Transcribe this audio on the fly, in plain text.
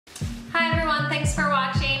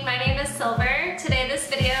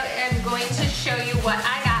what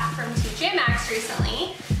I got from Tjmaxx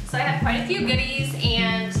recently. So I have quite a few goodies,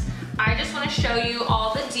 and I just want to show you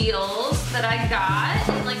all the deals that I got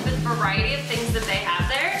and like the variety of things that they have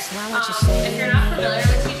there. If you're not familiar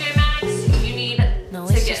with Tjmaxx, you need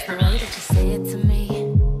to get familiar.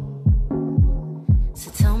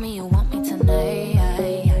 So tell me you want me tonight.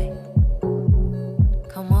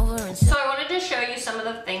 Come over and so I wanted to show you some of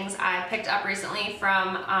the things I picked up recently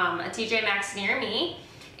from a Tjmaxx near me,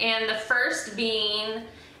 and the first being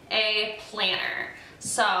a planner.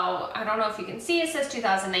 So I don't know if you can see, it says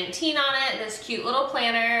 2019 on it, this cute little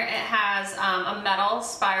planner. It has a metal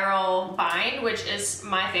spiral bind, which is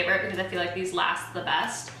my favorite because I feel like these last the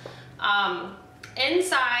best.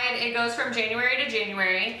 Inside, it goes from January to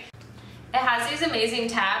January. It has these amazing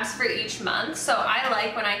tabs for each month, so I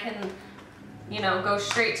like when I can, you know, go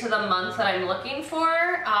straight to the month that I'm looking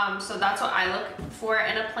for. So that's what I look for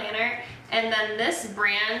in a planner. And then this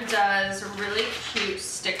brand does really cute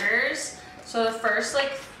stickers. So the first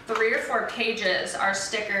like 3 or 4 pages are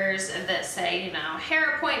stickers that say, you know,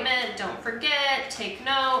 hair appointment, don't forget, take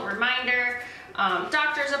note, reminder,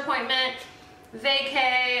 doctor's appointment,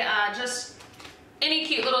 vacay, just any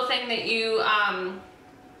cute little thing that you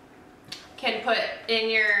can put in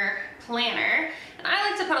your planner. And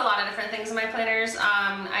I like to put a lot of different things in my planners.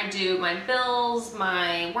 I do my bills,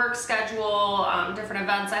 my work schedule, different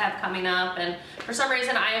events I have coming up, and for some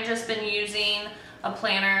reason I have just been using a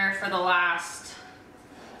planner for the last,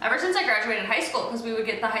 ever since I graduated high school, because we would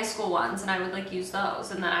get the high school ones and I would like use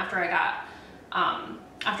those. And then after I got,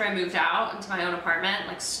 after I moved out into my own apartment,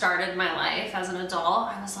 like started my life as an adult,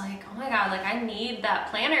 I was like, oh my God, like I need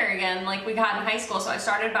that planner again like we got in high school. So I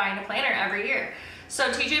started buying a planner every year.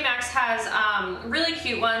 So Tjmaxx has really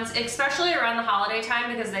cute ones, especially around the holiday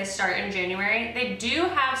time because they start in January. They do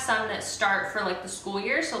have some that start for like the school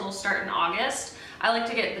year, so they'll start in August. I like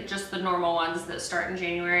to get just the normal ones that start in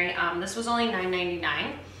January. This was only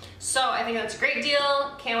 $9.99. So I think that's a great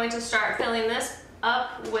deal. Can't wait to start filling this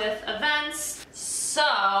up with events.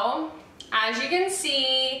 So as you can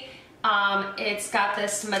see, it's got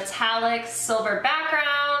this metallic silver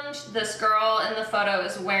background. This girl in the photo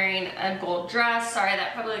is wearing a gold dress. Sorry,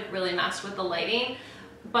 that probably like really messed with the lighting.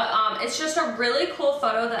 But it's just a really cool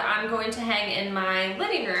photo that I'm going to hang in my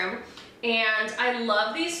living room. And I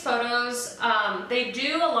love these photos. They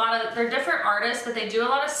do a lot of, they're different artists, but they do a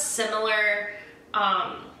lot of similar,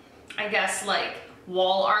 I guess like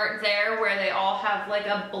wall art there where they all have like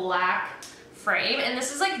a black frame. And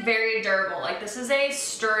this is like very durable. Like this is a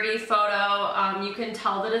sturdy photo. You can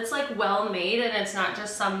tell that it's like well made and it's not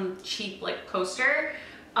just some cheap like poster.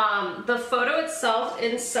 The photo itself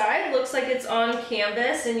inside looks like it's on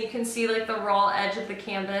canvas, and you can see like the raw edge of the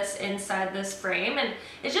canvas inside this frame, and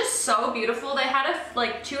it's just so beautiful. They had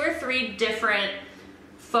like 2 or 3 different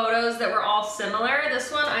photos that were all similar. This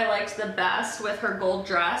one I liked the best with her gold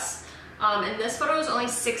dress, and this photo was only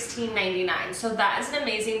 $16.99, so that is an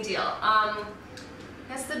amazing deal. I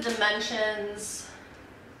guess the dimensions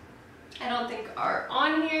I don't think are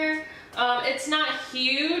on here. It's not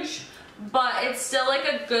huge, but it's still like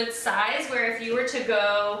a good size where if you were to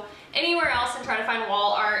go anywhere else and try to find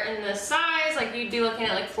wall art in this size, like you'd be looking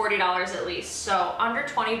at like $40 at least. So under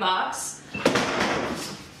 20 bucks.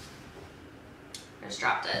 I just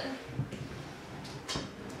dropped it.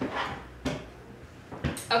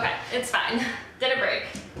 Okay, it's fine. Didn't break.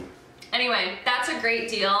 Anyway, that's a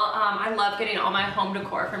great deal. I love getting all my home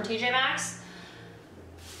decor from Tjmaxx.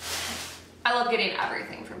 I love getting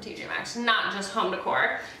everything from Tjmaxx, not just home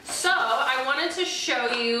decor. So I wanted to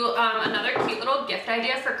show you another cute little gift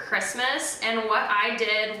idea for Christmas. And what I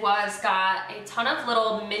did was got a ton of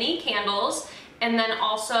little mini candles and then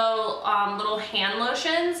also little hand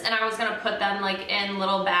lotions. And I was gonna put them like in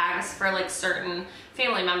little bags for like certain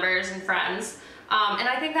family members and friends. And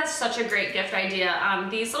I think that's such a great gift idea.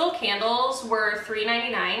 These little candles were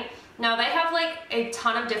 $3.99. Now they have like a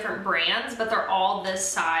ton of different brands, but they're all this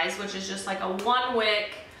size, which is just like a 1 wick.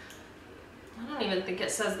 I don't even think it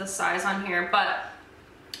says the size on here, but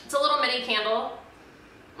it's a little mini candle.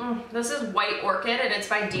 This is White Orchid, and it's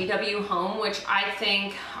by DW Home, which I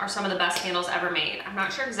think are some of the best candles ever made. I'm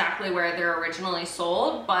not sure exactly where they're originally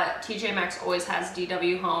sold, but Tjmaxx always has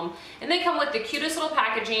DW Home. And they come with the cutest little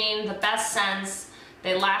packaging, the best scents.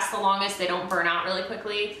 They last the longest, they don't burn out really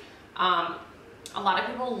quickly. A lot of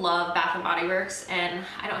people love Bath & Body Works, and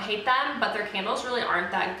I don't hate them, but their candles really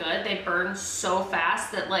aren't that good. They burn so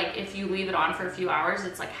fast that like if you leave it on for a few hours,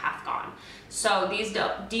 it's like half gone. So these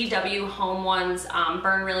DW Home ones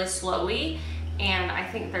burn really slowly, and I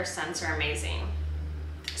think their scents are amazing.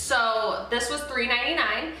 So this was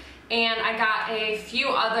 $3.99, And I got a few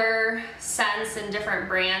other scents and different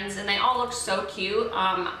brands, and they all look so cute.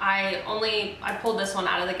 I pulled this one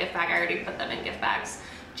out of the gift bag. I already put them in gift bags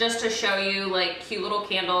just to show you like cute little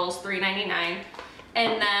candles, $3.99.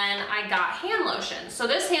 And then I got hand lotion. So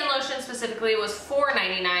this hand lotion specifically was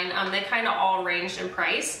 $4.99. They kind of all ranged in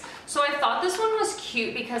price. So I thought this one was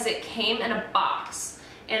cute because it came in a box.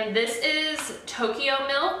 And this is Tokyo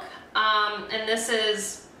Milk, and this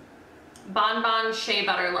is Bonbon Shea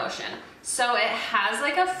Butter Lotion. So it has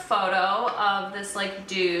like a photo of this like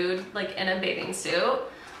dude like in a bathing suit.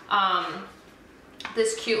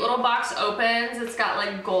 This cute little box opens. It's got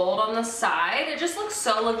like gold on the side. It just looks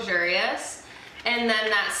so luxurious. And then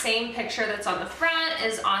that same picture that's on the front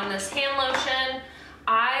is on this hand lotion.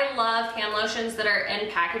 I love hand lotions that are in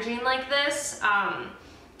packaging like this.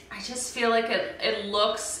 I just feel like it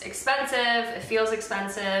looks expensive, it feels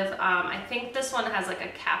expensive. I think this one has like a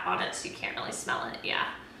cap on it so you can't really smell it. Yeah,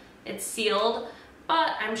 it's sealed,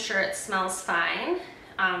 but I'm sure it smells fine.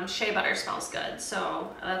 Shea butter smells good,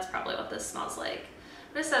 so that's probably what this smells like.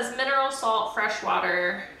 But it says mineral salt, fresh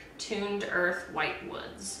water, tuned earth, white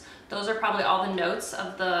woods. Those are probably all the notes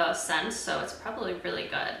of the scent, so it's probably really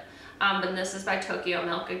good. But this is by Tokyo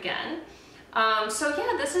Milk again. So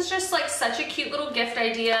yeah, this is just like such a cute little gift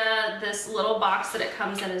idea. This little box that it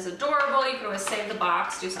comes in is adorable. You can always save the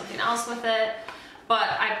box, do something else with it. But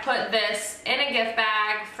I put this in a gift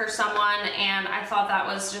bag for someone, and I thought that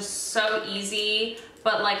was just so easy,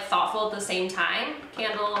 but like thoughtful at the same time.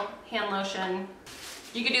 Candle, hand lotion.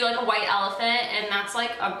 You could do like a white elephant, and that's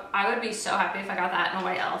like, I would be so happy if I got that in a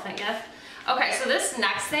white elephant gift. Okay, so this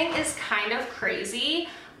next thing is kind of crazy.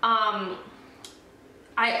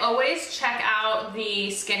 I always check out the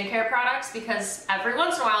skincare products because every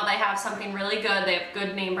once in a while they have something really good. They have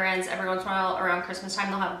good name brands. Every once in a while around Christmas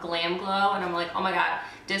time they'll have Glam Glow, and I'm like, oh my god,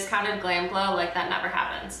 discounted Glam Glow, like that never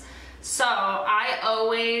happens. So I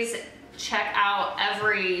always check out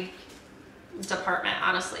every department,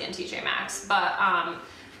 honestly, in Tjmaxx. But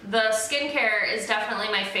the skincare is definitely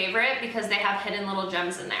my favorite because they have hidden little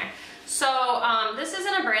gems in there. So this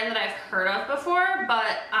isn't a brand that I've heard of before,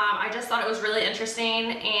 but I just thought it was really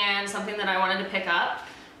interesting and something that I wanted to pick up.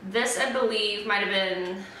 This, I believe, might have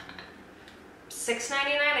been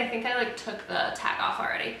 $6.99. I think I like took the tag off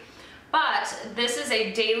already. But this is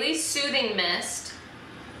a daily soothing mist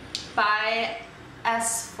by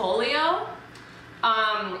Esfolio.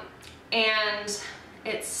 And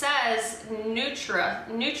it says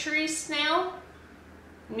Nutri-Snail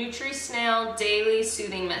Daily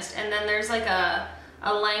Soothing Mist, and then there's like a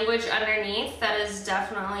language underneath that is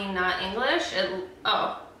definitely not English.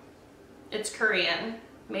 It's Korean,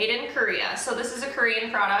 made in Korea. So this is a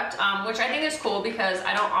Korean product, which I think is cool because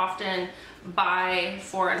I don't often buy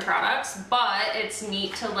foreign products, but it's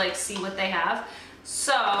neat to like see what they have.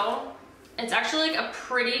 So it's actually like a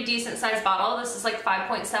pretty decent sized bottle. This is like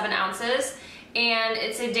 5.7 ounces. And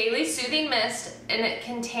it's a daily soothing mist, and it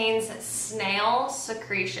contains snail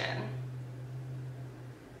secretion.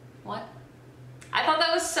 What? I thought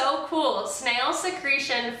that was so cool. Snail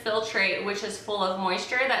secretion filtrate, which is full of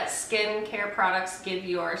moisture that skincare products give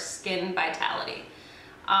your skin vitality.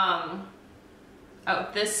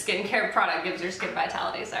 This skincare product gives your skin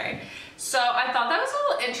vitality, sorry. So I thought that was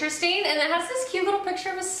a little interesting, and it has this cute little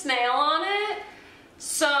picture of a snail on it.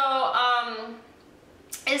 So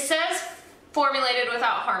it says formulated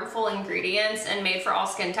without harmful ingredients and made for all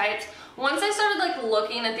skin types. Once I started like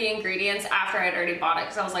looking at the ingredients after I'd already bought it,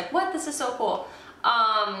 because I was like, what, this is so cool.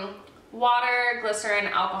 Water, glycerin,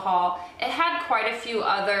 alcohol. It had quite a few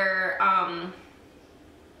other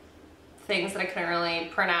things that I couldn't really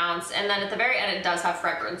pronounce, and then at the very end it does have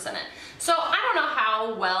fragrance in it. So I don't know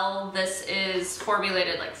how well this is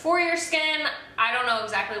formulated like for your skin. I don't know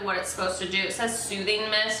exactly what it's supposed to do. It says soothing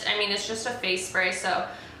mist. I mean, it's just a face spray, so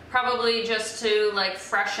probably just to like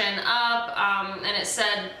freshen up, and it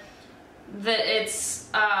said that it's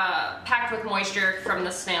packed with moisture from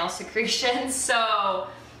the snail secretion, so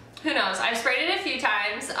who knows. I've sprayed it a few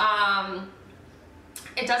times.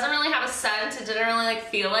 It doesn't really have a scent. It didn't really like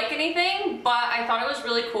feel like anything, but I thought it was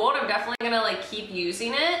really cool, and I'm definitely gonna like keep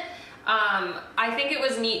using it. I think it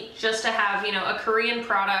was neat just to have, you know, a Korean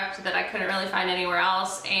product that I couldn't really find anywhere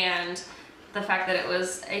else, and the fact that it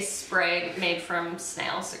was a spray made from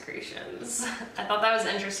snail secretions. I thought that was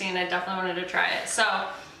interesting. I definitely wanted to try it. So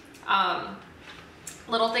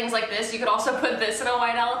little things like this. You could also put this in a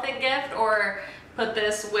white elephant gift, or put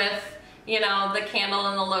this with, you know, the candle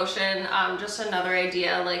and the lotion. Just another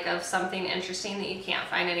idea like of something interesting that you can't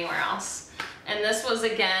find anywhere else. And this was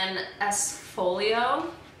again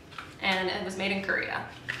Esfolio, and it was made in Korea.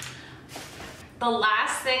 The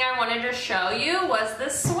last thing I wanted to show you was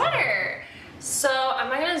this sweater.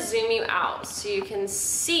 zoom you out so you can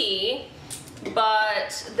see,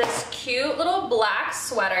 but this cute little black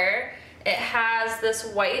sweater, it has this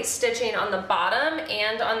white stitching on the bottom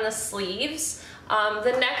and on the sleeves.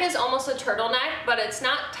 The neck is almost a turtleneck, but it's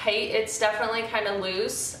not tight, it's definitely kind of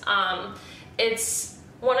loose. It's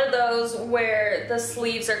one of those where the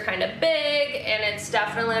sleeves are kind of big and it's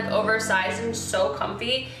definitely like oversized and so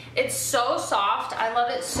comfy. It's so soft, I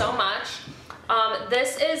love it so much.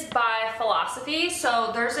 This is by Philosophy,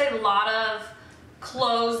 so there's a lot of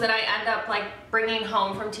clothes that I end up like bringing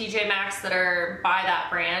home from Tjmaxx that are by that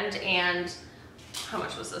brand. And how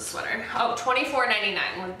much was this sweater? Oh,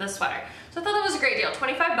 $24.99 with this sweater. So I thought that was a great deal,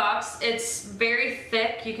 25 bucks. It's very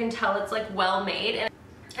thick, you can tell it's like well made.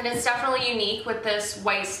 And it's definitely unique with this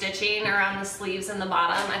white stitching around the sleeves and the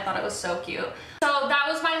bottom. I thought it was so cute. So that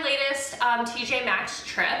was my latest Tjmaxx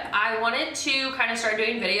trip. I wanted to kind of start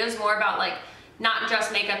doing videos more about like not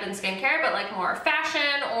just makeup and skincare, but like more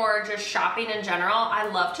fashion or just shopping in general. I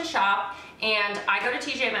love to shop and I go to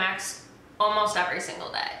Tjmaxx almost every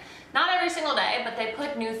single day. Not every single day, but they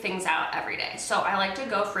put new things out every day. So I like to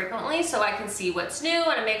go frequently so I can see what's new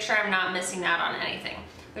and to make sure I'm not missing out on anything.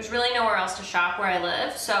 There's really nowhere else to shop where I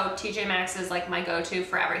live, so Tjmaxx is like my go-to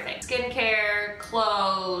for everything. Skincare,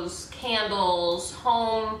 clothes, candles,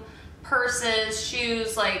 home, purses,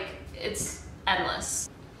 shoes, like it's endless.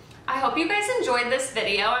 I hope you guys enjoyed this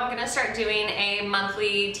video. I'm gonna start doing a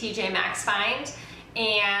monthly Tjmaxx find,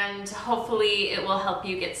 and hopefully it will help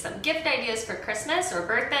you get some gift ideas for Christmas or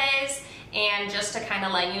birthdays, and just to kind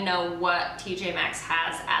of let you know what Tjmaxx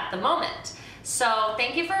has at the moment. So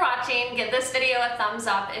thank you for watching. Give this video a thumbs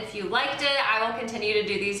up if you liked it. I will continue to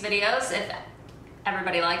do these videos if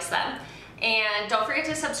everybody likes them. And don't forget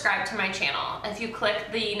to subscribe to my channel. If you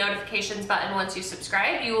click the notifications button once you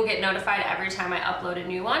subscribe, you will get notified every time I upload a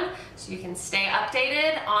new one, so you can stay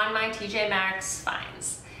updated on my Tjmaxx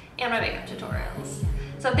finds and my makeup tutorials.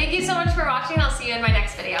 So thank you so much for watching. I'll see you in my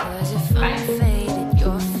next video. Bye.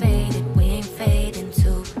 You're faded, we ain't fading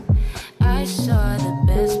too. I saw the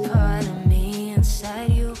best part of me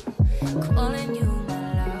inside you, calling you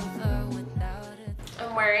my lover without it.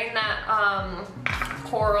 I'm wearing that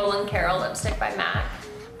Coral and Carol lipstick by MAC.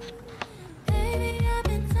 Baby, I've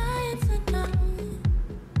been dying to know.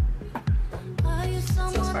 Are you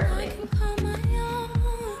so sparkly.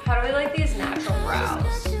 How do we like these natural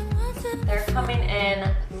brows? They're coming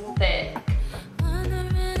in thick.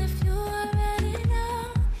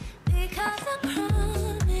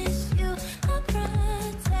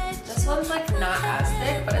 This one's like not as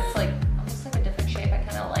thick, but it's like almost like a different shape. I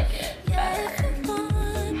kind of like it better.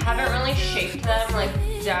 I haven't really shaped them like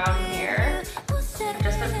down here. I've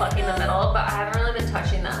just been plucking the middle, but I haven't really been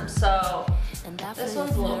touching them. So this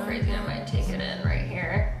one's a little crazy. I might take it in right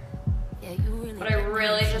here. But I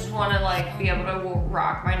really just want to like be able to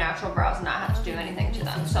rock my natural brows and not have to do anything to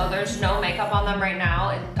them. So there's no makeup on them right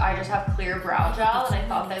now. I just have clear brow gel, and I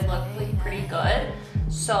thought they looked like pretty good.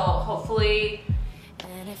 So hopefully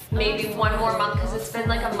maybe one more month, because it's been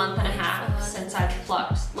like a month and a half since I've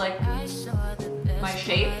plucked like my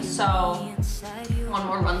shape. So one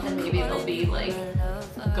more month and maybe they'll be like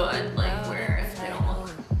good, like